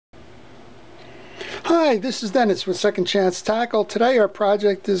Hi, this is Dennis with Second Chance Tackle. Today our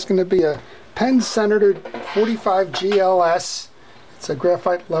project is going to be a Penn Senator 45 GLS. It's a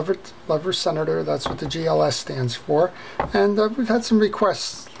graphite lever Senator. That's what the GLS stands for. And we've had some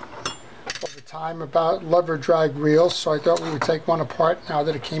requests over time about lever drag reels, so I thought we would take one apart now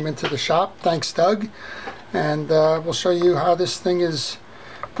that it came into the shop. Thanks, Doug. And we'll show you how this thing is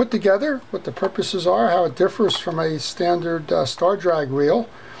put together, what the purposes are, how it differs from a standard star drag reel,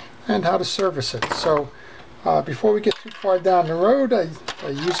 and how to service it. So before we get too far down the road, I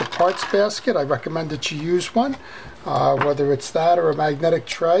use a parts basket. I recommend that you use one, whether it's that or a magnetic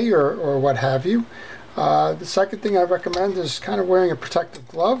tray or what have you. The second thing I recommend is kind of wearing a protective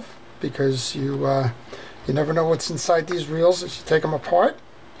glove, because you never know what's inside these reels as you take them apart.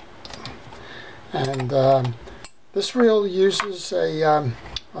 And this reel uses a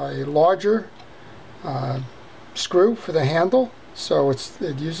larger screw for the handle. So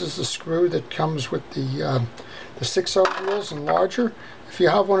it uses the screw that comes with the 6/0 reels and larger. If you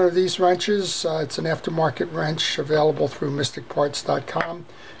have one of these wrenches, it's an aftermarket wrench available through mysticparts.com.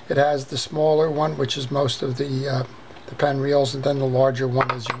 It has the smaller one, which is most of the Penn reels, and then the larger one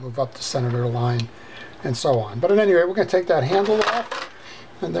as you move up the Senator line, and so on. But at any rate, we're going to take that handle off,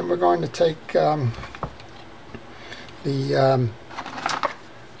 and then we're going to take the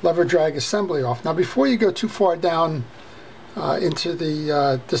lever drag assembly off. Now, before you go too far down into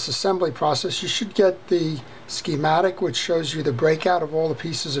the disassembly process, you should get the schematic, which shows you the breakout of all the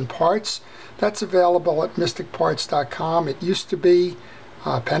pieces and parts. That's available at mysticparts.com. It used to be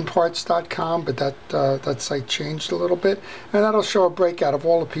pennparts.com, but that site changed a little bit, and that'll show a breakout of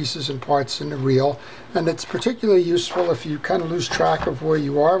all the pieces and parts in the reel. And it's particularly useful if you kind of lose track of where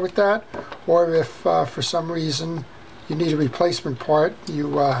you are with that, or if for some reason you need a replacement part,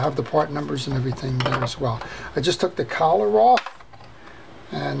 you have the part numbers and everything there as well. I just took the collar off,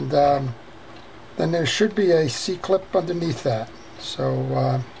 and then there should be a C-clip underneath that.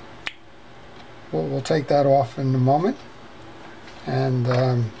 So we'll take that off in a moment, and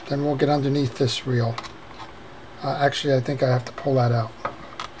then we'll get underneath this reel. Actually, I think I have to pull that out.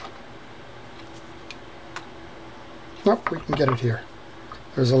 Nope, we can get it here.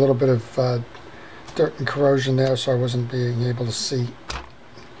 There's a little bit of dirt and corrosion there, so I wasn't being able to see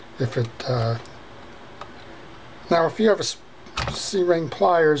if it now if you have a C-ring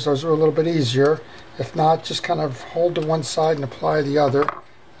pliers, those are a little bit easier. If not, just kind of hold to one side and apply the other,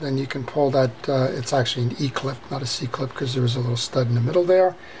 then you can pull that. It's actually an E-clip, not a C-clip, because there was a little stud in the middle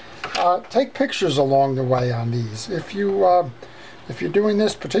there. Take pictures along the way on these. If you're doing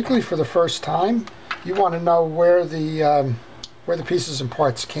this particularly for the first time, you want to know where the pieces and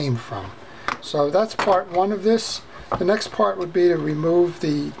parts came from. So that's part one of this. The next part would be to remove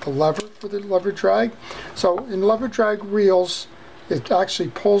the lever for the lever drag. So in lever drag reels, it actually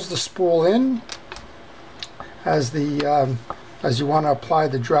pulls the spool in as you want to apply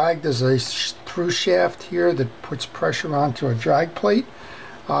the drag. There's a through shaft here that puts pressure onto a drag plate.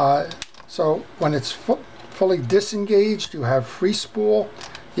 So when it's fully disengaged, you have free spool.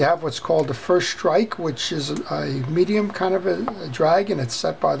 You have what's called the first strike, which is a medium kind of a drag, and it's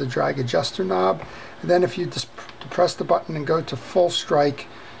set by the drag adjuster knob. And then if you just press the button and go to full strike,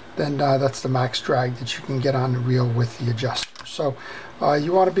 then that's the max drag that you can get on the reel with the adjuster. So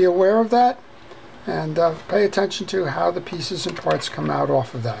you want to be aware of that, and pay attention to how the pieces and parts come out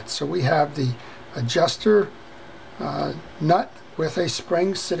off of that. So we have the adjuster nut with a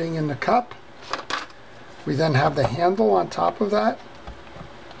spring sitting in the cup. We then have the handle on top of that.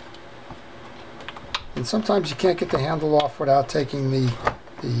 And sometimes you can't get the handle off without taking the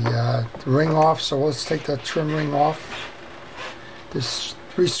ring off, so let's take that trim ring off. There's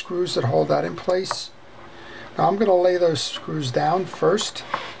 3 screws that hold that in place. Now I'm going to lay those screws down first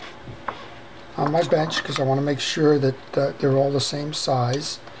on my bench, because I want to make sure that they're all the same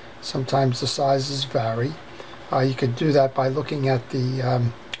size. Sometimes the sizes vary. You could do that by looking at the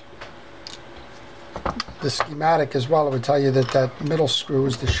schematic as well. It would tell you that that middle screw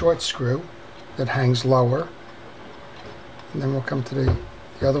is the short screw that hangs lower, and then we'll come to the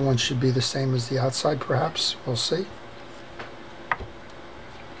other one. Should be the same as the outside, perhaps. We'll see.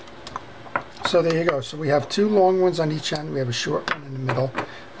 So there you go. So we have 2 long ones on each end. We have a short one in the middle.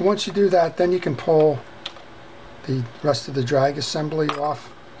 And once you do that, then you can pull the rest of the drag assembly off.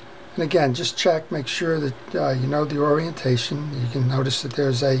 And again, just check, make sure that you know the orientation. You can notice that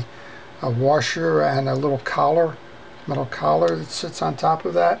there's a washer and a little collar, metal collar that sits on top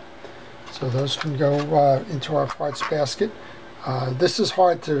of that. So those can go into our parts basket. This is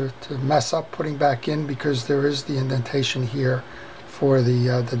hard to mess up putting back in, because there is the indentation here for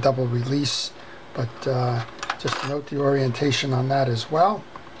the double release. But just note the orientation on that as well.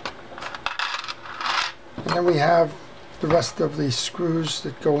 And then we have the rest of the screws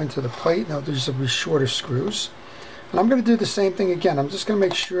that go into the plate. Now these will be shorter screws. And I'm going to do the same thing again. I'm just going to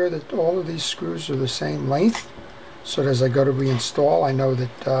make sure that all of these screws are the same length, so that as I go to reinstall, I know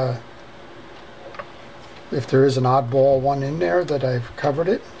that if there is an oddball one in there, that I've covered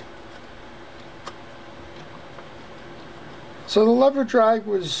it. So the lever drag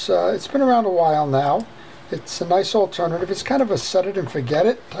was, it's been around a while now. It's a nice alternative. It's kind of a set it and forget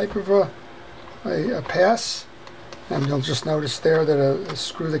it type of a pass. And you'll just notice there that a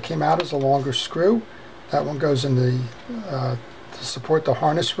screw that came out is a longer screw. That one goes in the to support the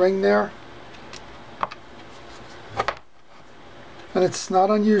harness ring there. And it's not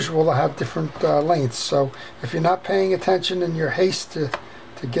unusual to have different lengths. So if you're not paying attention in your haste to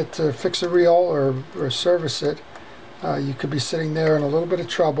get to fix a reel or service it, you could be sitting there in a little bit of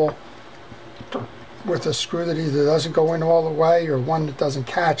trouble with a screw that either doesn't go in all the way or one that doesn't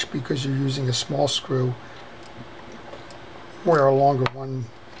catch because you're using a small screw where a longer one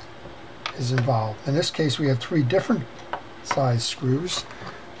is involved. In this case, we have 3 different size screws.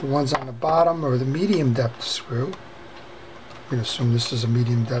 The ones on the bottom are the medium depth screw. I'm going to assume this is a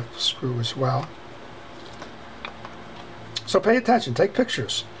medium depth screw as well. So pay attention, take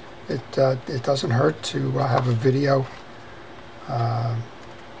pictures. It doesn't hurt to have a video,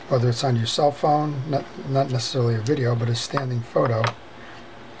 whether it's on your cell phone, not necessarily a video, but a standing photo,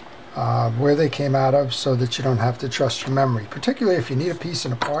 where they came out of, so that you don't have to trust your memory. Particularly if you need a piece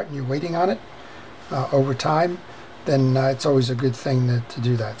in a part and you're waiting on it over time, then it's always a good thing to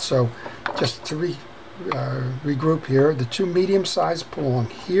do that. So just to regroup here, the 2 medium size belong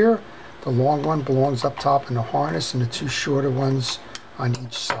here, the long one belongs up top in the harness, and the 2 shorter ones on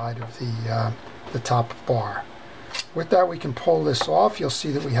each side of the top bar. With that, we can pull this off. You'll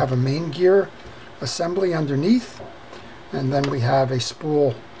see that we have a main gear assembly underneath, and then we have a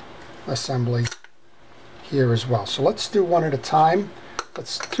spool assembly here as well. So let's do one at a time.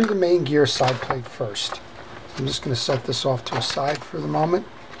 Let's do the main gear side plate first. I'm just going to set this off to a side for the moment.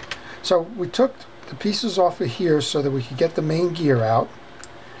 So we took the pieces off of here so that we could get the main gear out.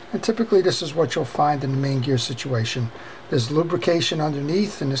 And typically this is what you'll find in the main gear situation. There's lubrication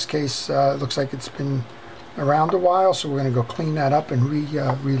underneath. In this case, it looks like it's been around a while, so we're going to go clean that up and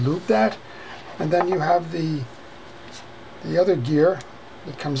re-lube that. And then you have the other gear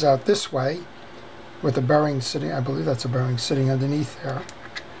that comes out this way with a bearing sitting, I believe that's a bearing sitting underneath there.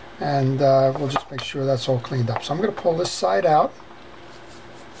 And we'll just make sure that's all cleaned up. So I'm going to pull this side out.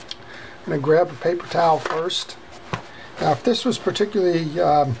 I'm going to grab a paper towel first. Now if this was particularly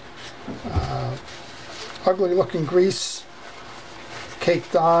ugly looking grease,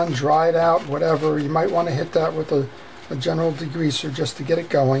 caked on, dried out, whatever, you might want to hit that with a general degreaser just to get it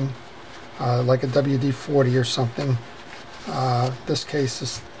going, like a WD-40 or something. This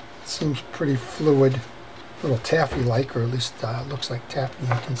case seems pretty fluid, a little taffy-like, or at least looks like taffy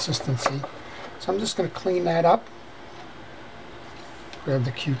in consistency. So I'm just going to clean that up. Grab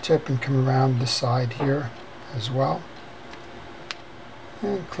the Q-tip and come around the side here as well.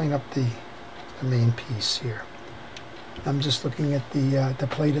 And clean up the main piece here. I'm just looking at the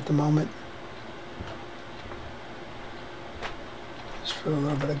plate at the moment, just for a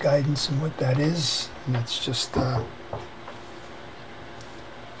little bit of guidance on what that is, and that's just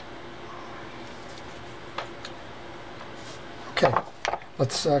okay.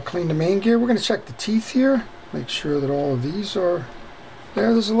 Let's clean the main gear. We're going to check the teeth here, make sure that all of these are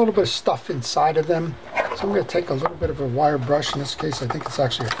there. There's a little bit of stuff inside of them, so I'm going to take a little bit of a wire brush. In this case, I think it's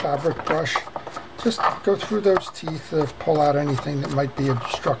actually a fabric brush. Just go through those teeth, pull out anything that might be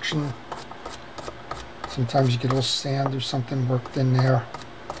obstruction. Sometimes you get a little sand or something worked in there.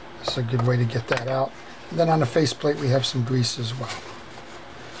 It's a good way to get that out. And then on the faceplate we have some grease as well.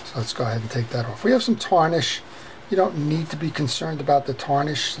 So let's go ahead and take that off. We have some tarnish. You don't need to be concerned about the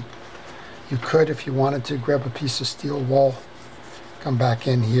tarnish. You could, if you wanted to, grab a piece of steel wool, come back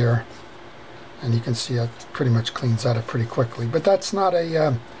in here, and you can see it pretty much cleans out it pretty quickly. But that's not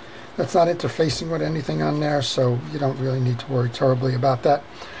interfacing with anything on there, so you don't really need to worry terribly about that.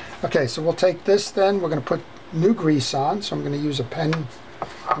 Okay, so we'll take this then. We're going to put new grease on, so I'm going to use a Penn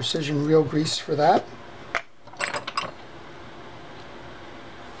Precision Reel grease for that.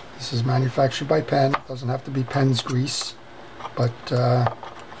 This is manufactured by Penn. It doesn't have to be Penn's grease, but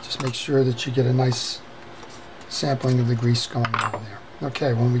just make sure that you get a nice sampling of the grease going on there.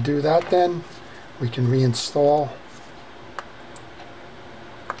 Okay, when we do that, then we can reinstall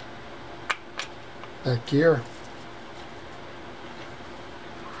that gear.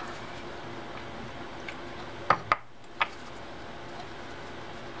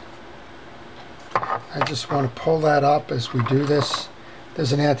 I just want to pull that up as we do this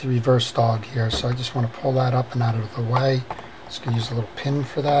there's an anti-reverse dog here, so I just want to pull that up and out of the way. Just going to use a little pin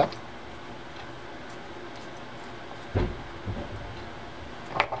for that.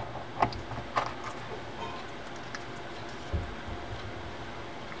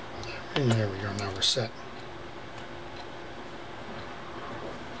 And there we go, now we're set.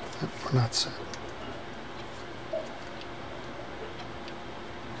 Nope, we're not set.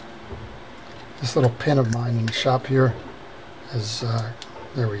 This little pin of mine in the shop here is,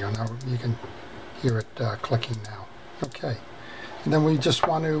 there we go, now you can hear it clicking now. Okay, and then we just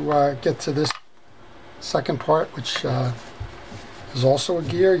want to get to this second part, which is also a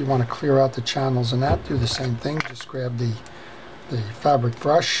gear. You want to clear out the channels and that. Do the same thing, just grab the fabric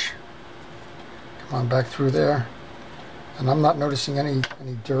brush, come on back through there, and I'm not noticing any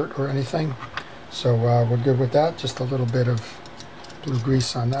dirt or anything, so we're good with that. Just a little bit of blue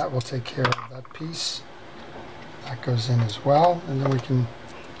grease on that will take care of that piece. That goes in as well, and then we can,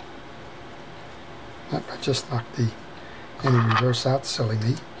 I just knocked the anti-reverse out, silly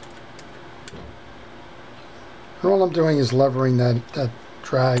me. And all I'm doing is levering that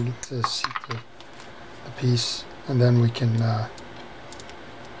drag to seat the piece, and then we can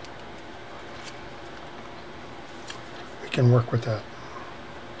work with that.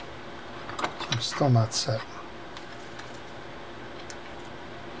 I'm still not set.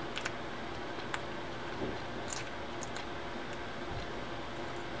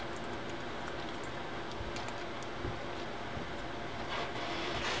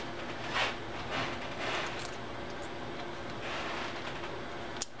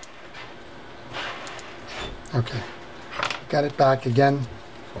 Okay, got it back again.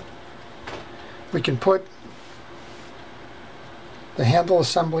 We can put the handle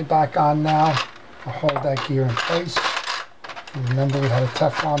assembly back on now to hold that gear in place. And remember, we had a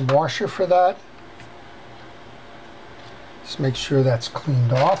Teflon washer for that. Just make sure that's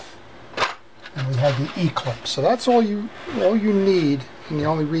cleaned off. And we had the E-clip. So that's all you need, and the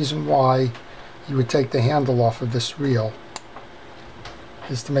only reason why you would take the handle off of this reel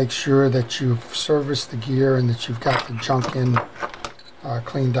is to make sure that you've serviced the gear and that you've got the junk in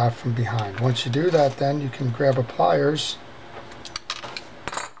cleaned out from behind. Once you do that, then you can grab a pliers.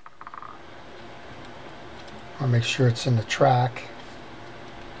 I'll make sure it's in the track.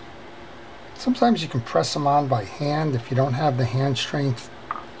 Sometimes you can press them on by hand. If you don't have the hand strength,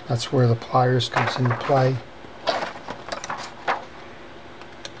 that's where the pliers comes into play.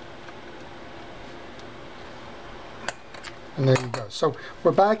 And there you go. So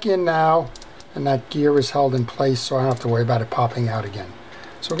we're back in now, and that gear is held in place, so I don't have to worry about it popping out again.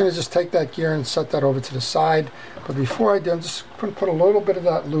 So we're going to just take that gear and set that over to the side. But before I do, I'm just going to put a little bit of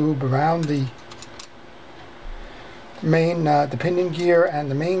that lube around the main, the pinion gear and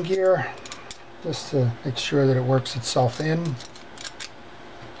the main gear, just to make sure that it works itself in.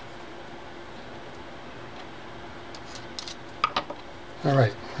 All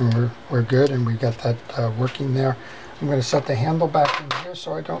right, and we're good, and we got that working there. I'm going to set the handle back in here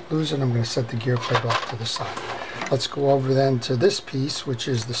so I don't lose it. I'm going to set the gear plate off to the side. Let's go over then to this piece, which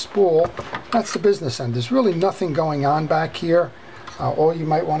is the spool. That's the business end. There's really nothing going on back here. All you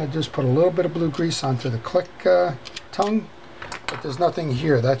might want to do is put a little bit of blue grease onto the click tongue, but there's nothing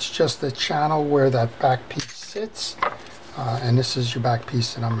here. That's just the channel where that back piece sits, and this is your back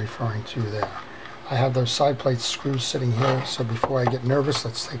piece that I'm referring to there. I have those side plate screws sitting here, so before I get nervous,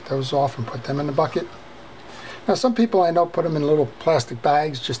 let's take those off and put them in the bucket. Now, some people I know put them in little plastic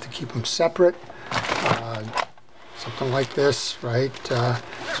bags just to keep them separate. Something like this, right?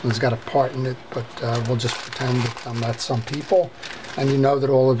 This one's got a part in it, but we'll just pretend that that's some people. And you know that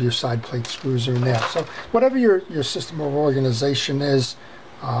all of your side plate screws are in there. So whatever your system of organization is,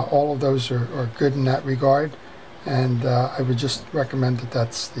 all of those are good in that regard. And I would just recommend that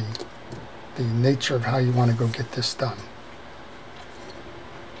that's the nature of how you want to go get this done.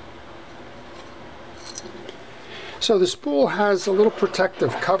 So the spool has a little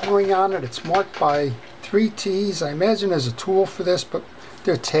protective covering on it. It's marked by 3 T's. I imagine there's a tool for this, but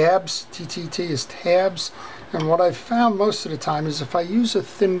they're tabs. TTT is tabs. And what I've found most of the time is if I use a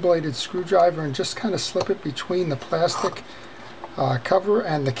thin bladed screwdriver and just kind of slip it between the plastic cover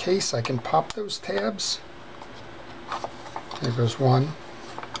and the case, I can pop those tabs. There goes one.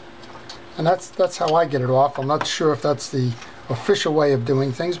 And that's how I get it off. I'm not sure if that's the official way of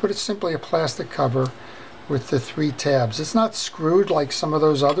doing things, but it's simply a plastic cover with the 3 tabs. It's not screwed like some of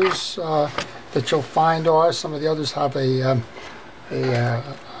those others that you'll find are. Some of the others have a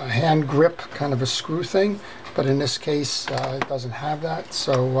hand grip, kind of a screw thing, but in this case it doesn't have that.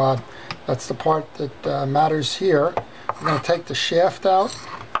 So that's the part that matters here. I'm going to take the shaft out.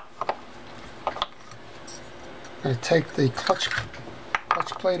 I'm going to take the clutch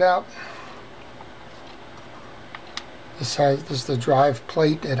clutch plate out. This is the drive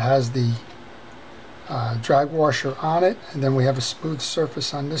plate. It has the drag washer on it, and then we have a smooth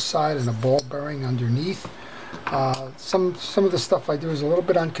surface on this side and a ball bearing underneath. Some of the stuff I do is a little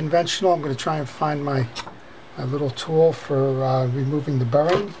bit unconventional. I'm going to try and find my little tool for removing the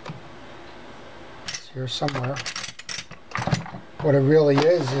bearing. It's here somewhere. What it really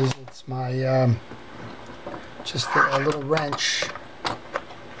is it's my just a little wrench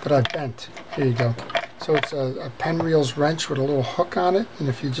that I bent. Here you go. So it's a Penn Reels wrench with a little hook on it, and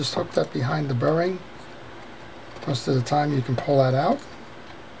if you just hook that behind the bearing, most of the time you can pull that out.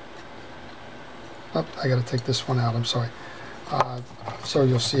 Oh, I got to take this one out, I'm sorry. So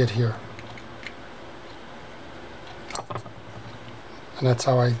you'll see it here. And that's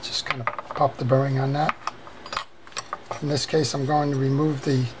how I just kind of pop the bearing on that. In this case, I'm going to remove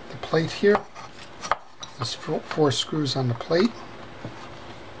the plate here. There's 4 screws on the plate.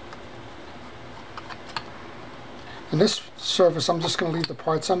 In this service, I'm just going to leave the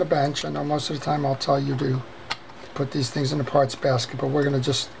parts on the bench. I know most of the time I'll tell you to put these things in the parts basket, but we're going to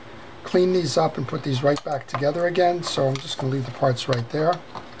just clean these up and put these right back together again. So I'm just going to leave the parts right there.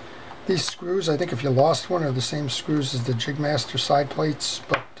 These screws, I think if you lost one, are the same screws as the Jigmaster side plates,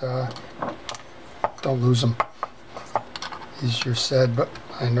 but don't lose them. Easier said, but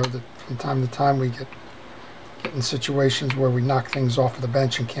I know that from time to time we get in situations where we knock things off of the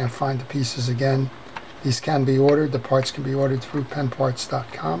bench and can't find the pieces again. These can be ordered. The parts can be ordered through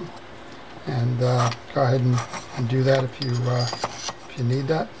pennparts.com, and go ahead and do that if you need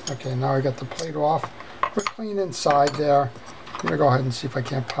that. Okay, now I got the plate off. We're clean inside there. I'm going to go ahead and see if I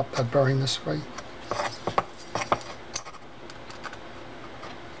can't pop that bearing this way.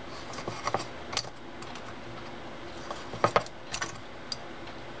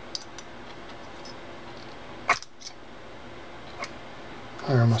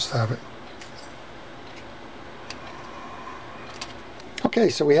 I almost have it. Okay,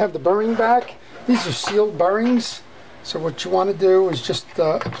 so we have the bearing back. These are sealed bearings. So what you want to do is just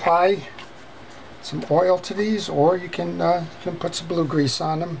apply some oil to these, or you can put some blue grease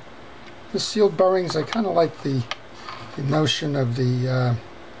on them. The sealed bearings, I kind of like the notion of the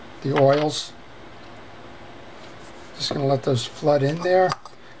oils. Just going to let those flood in there.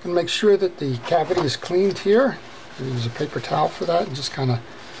 And make sure that the cavity is cleaned here. Use a paper towel for that and just kind of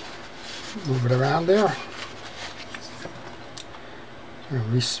move it around there.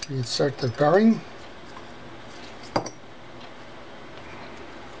 Reinsert the bearing.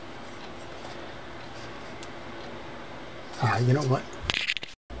 You know what?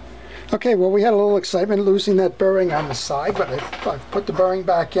 Okay, well, we had a little excitement losing that bearing on the side, but I've put the bearing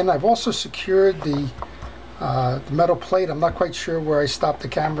back in. I've also secured the metal plate. I'm not quite sure where I stopped the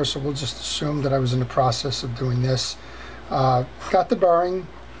camera, so we'll just assume that I was in the process of doing this. Got the bearing,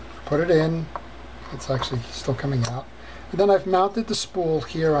 put it in. It's actually still coming out. And then I've mounted the spool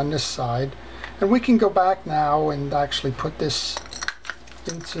here on this side. And we can go back now and actually put this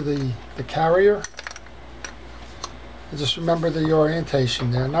into the carrier. And just remember the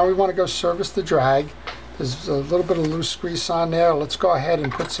orientation there. Now we want to go service the drag. There's a little bit of loose grease on there. Let's go ahead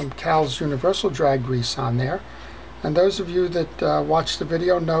and put some Cal's Universal Drag grease on there. And those of you that watch the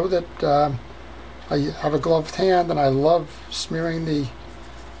video know that I have a gloved hand and I love smearing the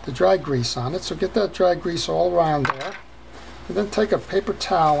drag grease on it. So get that drag grease all around there. And then take a paper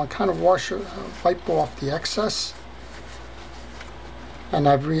towel and kind of wipe off the excess. And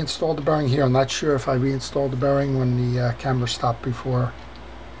I've reinstalled the bearing here. I'm not sure if I reinstalled the bearing when the camera stopped before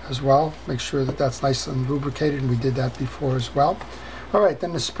as well. Make sure that that's nice and lubricated, and we did that before as well. Alright,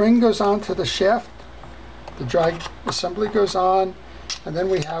 then the spring goes on to the shaft. The drag assembly goes on, and then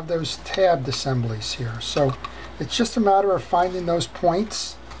we have those tabbed assemblies here. So it's just a matter of finding those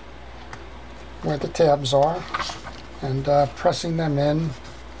points where the tabs are and pressing them in.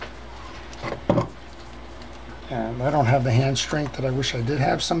 And I don't have the hand strength that I wish I did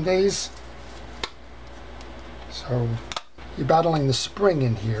have some days. So you're battling the spring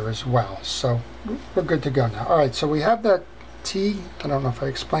in here as well. So we're good to go now. Alright, so we have that T. I don't know if I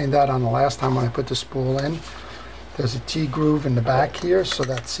explained that on the last time when I put the spool in. There's a T groove in the back here, so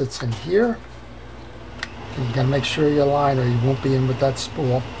that sits in here. And you gotta make sure you align or you won't be in with that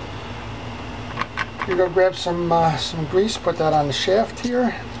spool. You go grab some grease, put that on the shaft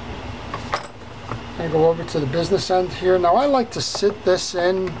here. And go over to the business end here. Now I like to sit this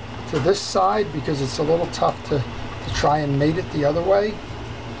in to this side because it's a little tough to try and mate it the other way.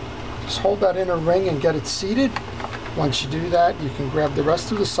 Just hold that inner ring and get it seated. Once you do that, you can grab the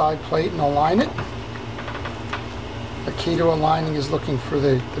rest of the side plate and align it. The key to aligning is looking for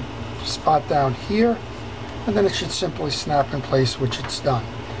the spot down here. and then it should simply snap in place, which it's done.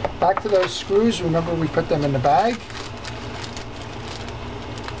 Back to those screws, remember we put them in the bag.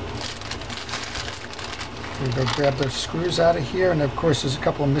 We go grab those screws out of here, and of course there's a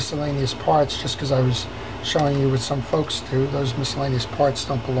couple of miscellaneous parts, just because I was showing you what some folks do. Those miscellaneous parts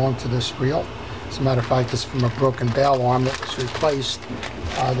don't belong to this reel. As a matter of fact, it's from a broken bail arm that was replaced.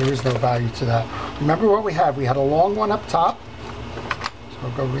 There is no value to that. Remember what we had? We had a long one up top, so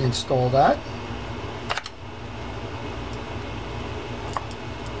I'll go reinstall that.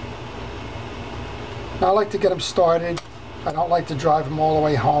 Now I like to get them started. I don't like to drive them all the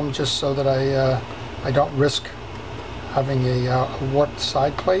way home, just so that I don't risk having a warped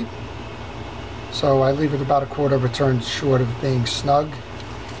side plate. So I leave it about a quarter of a turn short of being snug.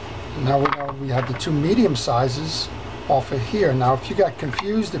 And now we know we have the two medium sizes off of here. Now if you got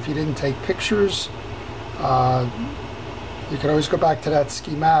confused, if you didn't take pictures, you can always go back to that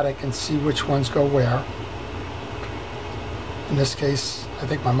schematic and see which ones go where. In this case, I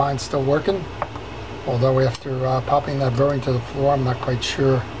think my mind's still working. Although after popping that bearing to the floor, I'm not quite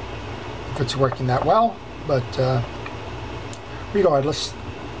sure if it's working that well. But regardless,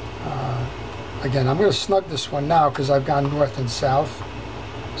 again, I'm going to snug this one now because I've gone north and south.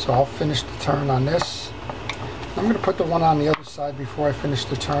 So I'll finish the turn on this. I'm going to put the one on the other side before I finish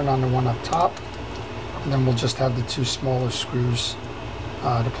the turn on the one up top. And then we'll just have the two smaller screws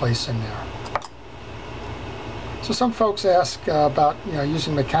to place in there. So some folks ask about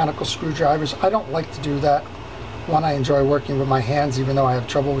using mechanical screwdrivers. I don't like to do that. One, I enjoy working with my hands, even though I have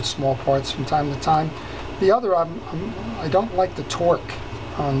trouble with small parts from time to time. The other, I don't like the torque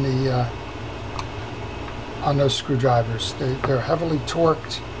on the on those screwdrivers. They're heavily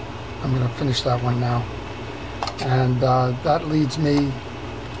torqued. I'm going to finish that one now, and that leads me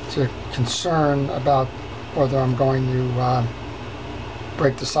to concern about whether I'm going to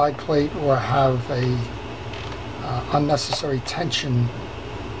break the side plate or have a unnecessary tension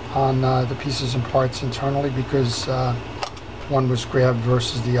on the pieces and parts internally because one was grabbed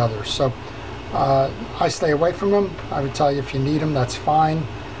versus the other. So I stay away from them. I would tell you if you need them, that's fine.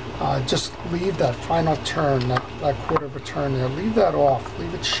 Just leave that final turn, that quarter of a turn there, leave that off,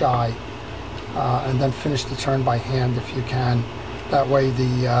 leave it shy, and then finish the turn by hand if you can. That way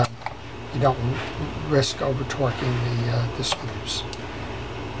you don't risk over torquing the screws,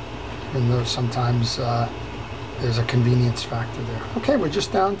 even though sometimes there's a convenience factor there. Okay, we're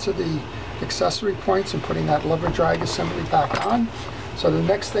just down to the accessory points and putting that lever drag assembly back on. So the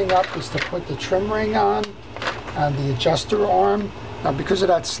next thing up is to put the trim ring on and the adjuster arm. Now because of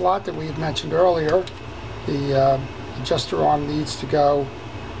that slot that we had mentioned earlier, the adjuster arm needs to go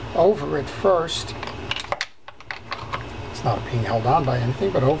over it first. It's not being held on by anything,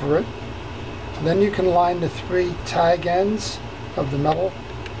 but over it. And then you can line the three tag ends of the metal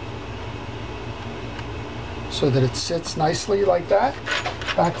so that it sits nicely like that.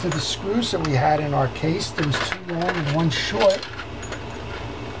 Back to the screws that we had in our case. There's two long and one short.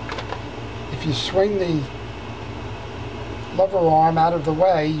 If you swing the lever arm out of the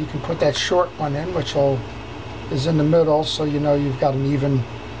way, you can put that short one in, which is in the middle, so you know you've got an even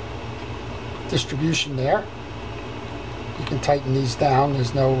distribution there. You can tighten these down.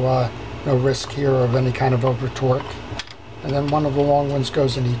 There's no risk here of any kind of over torque. And then one of the long ones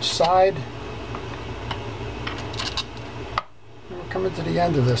goes in each side. We're coming to the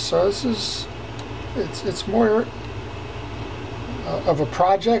end of this. So this is, it's more of a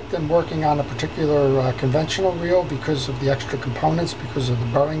project than working on a particular conventional reel because of the extra components, because of the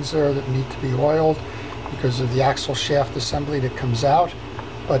bearings there that need to be oiled, because of the axle shaft assembly that comes out.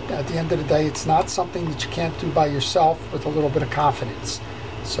 But at the end of the day, it's not something that you can't do by yourself with a little bit of confidence.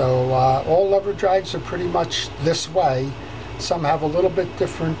 So all lever drags are pretty much this way. Some have a little bit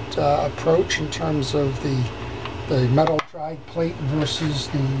different approach in terms of the metal drag plate versus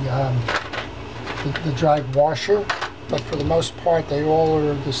the drag washer. But for the most part, they all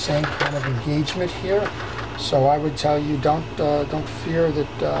are the same kind of engagement here. So I would tell you, don't fear that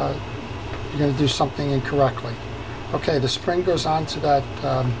you're going to do something incorrectly. Okay, the spring goes on to that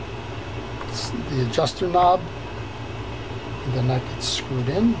the adjuster knob, and then that gets screwed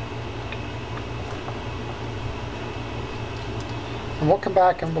in. And we'll come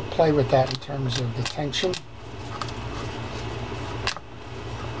back and we'll play with that in terms of the tension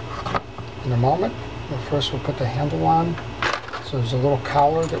in a moment. But first we'll put the handle on. So there's a little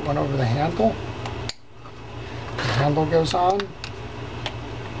collar that went over the handle. The handle goes on.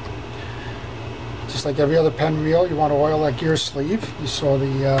 Just like every other Penn reel, you want to oil that gear sleeve. You saw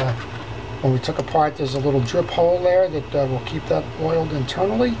the when we took apart, there's a little drip hole there that will keep that oiled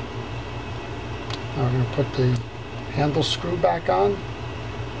internally. Now we're going to put the handle screw back on.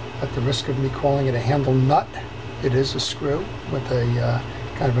 at the risk of me calling it a handle nut, it is a screw with a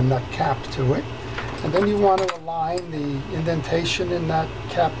kind of a nut cap to it. And then you want to align the indentation in that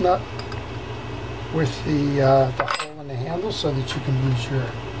cap nut with the hole in the handle so that you can use your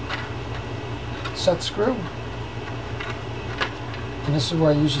set screw. And this is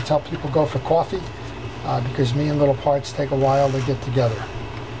where I usually tell people go for coffee, because me and little parts take a while to get together.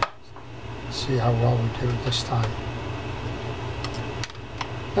 See how well we do it this time.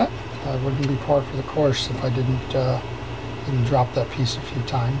 That wouldn't be par for the course if I didn't drop that piece a few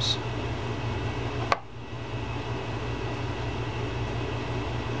times.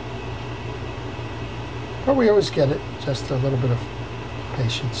 But we always get it, just a little bit of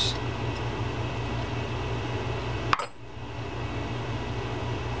patience.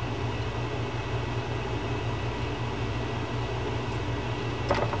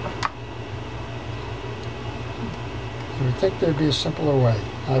 You would think there'd be a simpler way.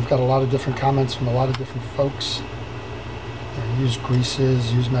 I've got a lot of different comments from a lot of different folks. Use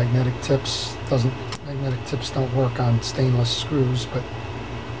greases, use magnetic tips. Magnetic tips don't work on stainless screws, but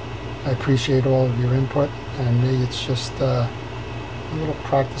I appreciate all of your input, and me, it's just a little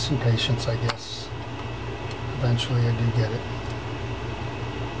practice and patience, I guess. Eventually I do get it.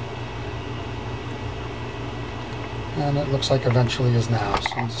 And it looks like eventually is now,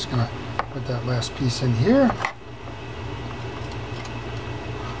 so I'm just going to put that last piece in here.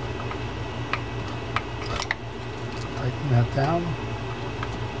 Tighten that down.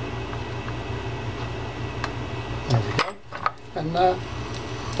 There we go. And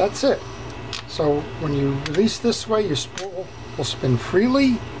that's it. So when you release this way, your spool will spin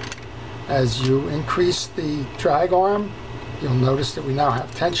freely. As you increase the drag arm, you'll notice that we now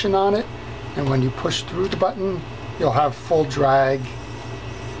have tension on it. And when you push through the button, you'll have full drag.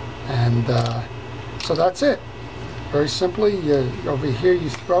 And so that's it. Very simply, over here you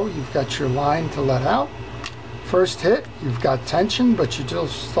throw, you've got your line to let out. First hit, you've got tension, but you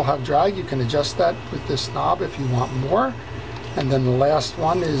still have drag. You can adjust that with this knob if you want more. And then the last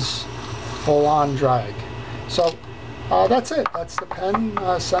one is full-on drag. So that's it. That's the Penn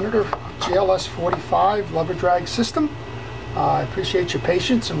Senator GLS 45 lever drag system. I appreciate your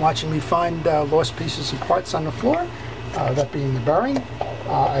patience in watching me find lost pieces and parts on the floor, that being the bearing.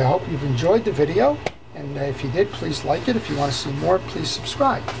 I hope you've enjoyed the video, and if you did, please like it. If you want to see more, please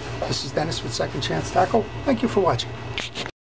subscribe. This is Dennis with Second Chance Tackle. Thank you for watching.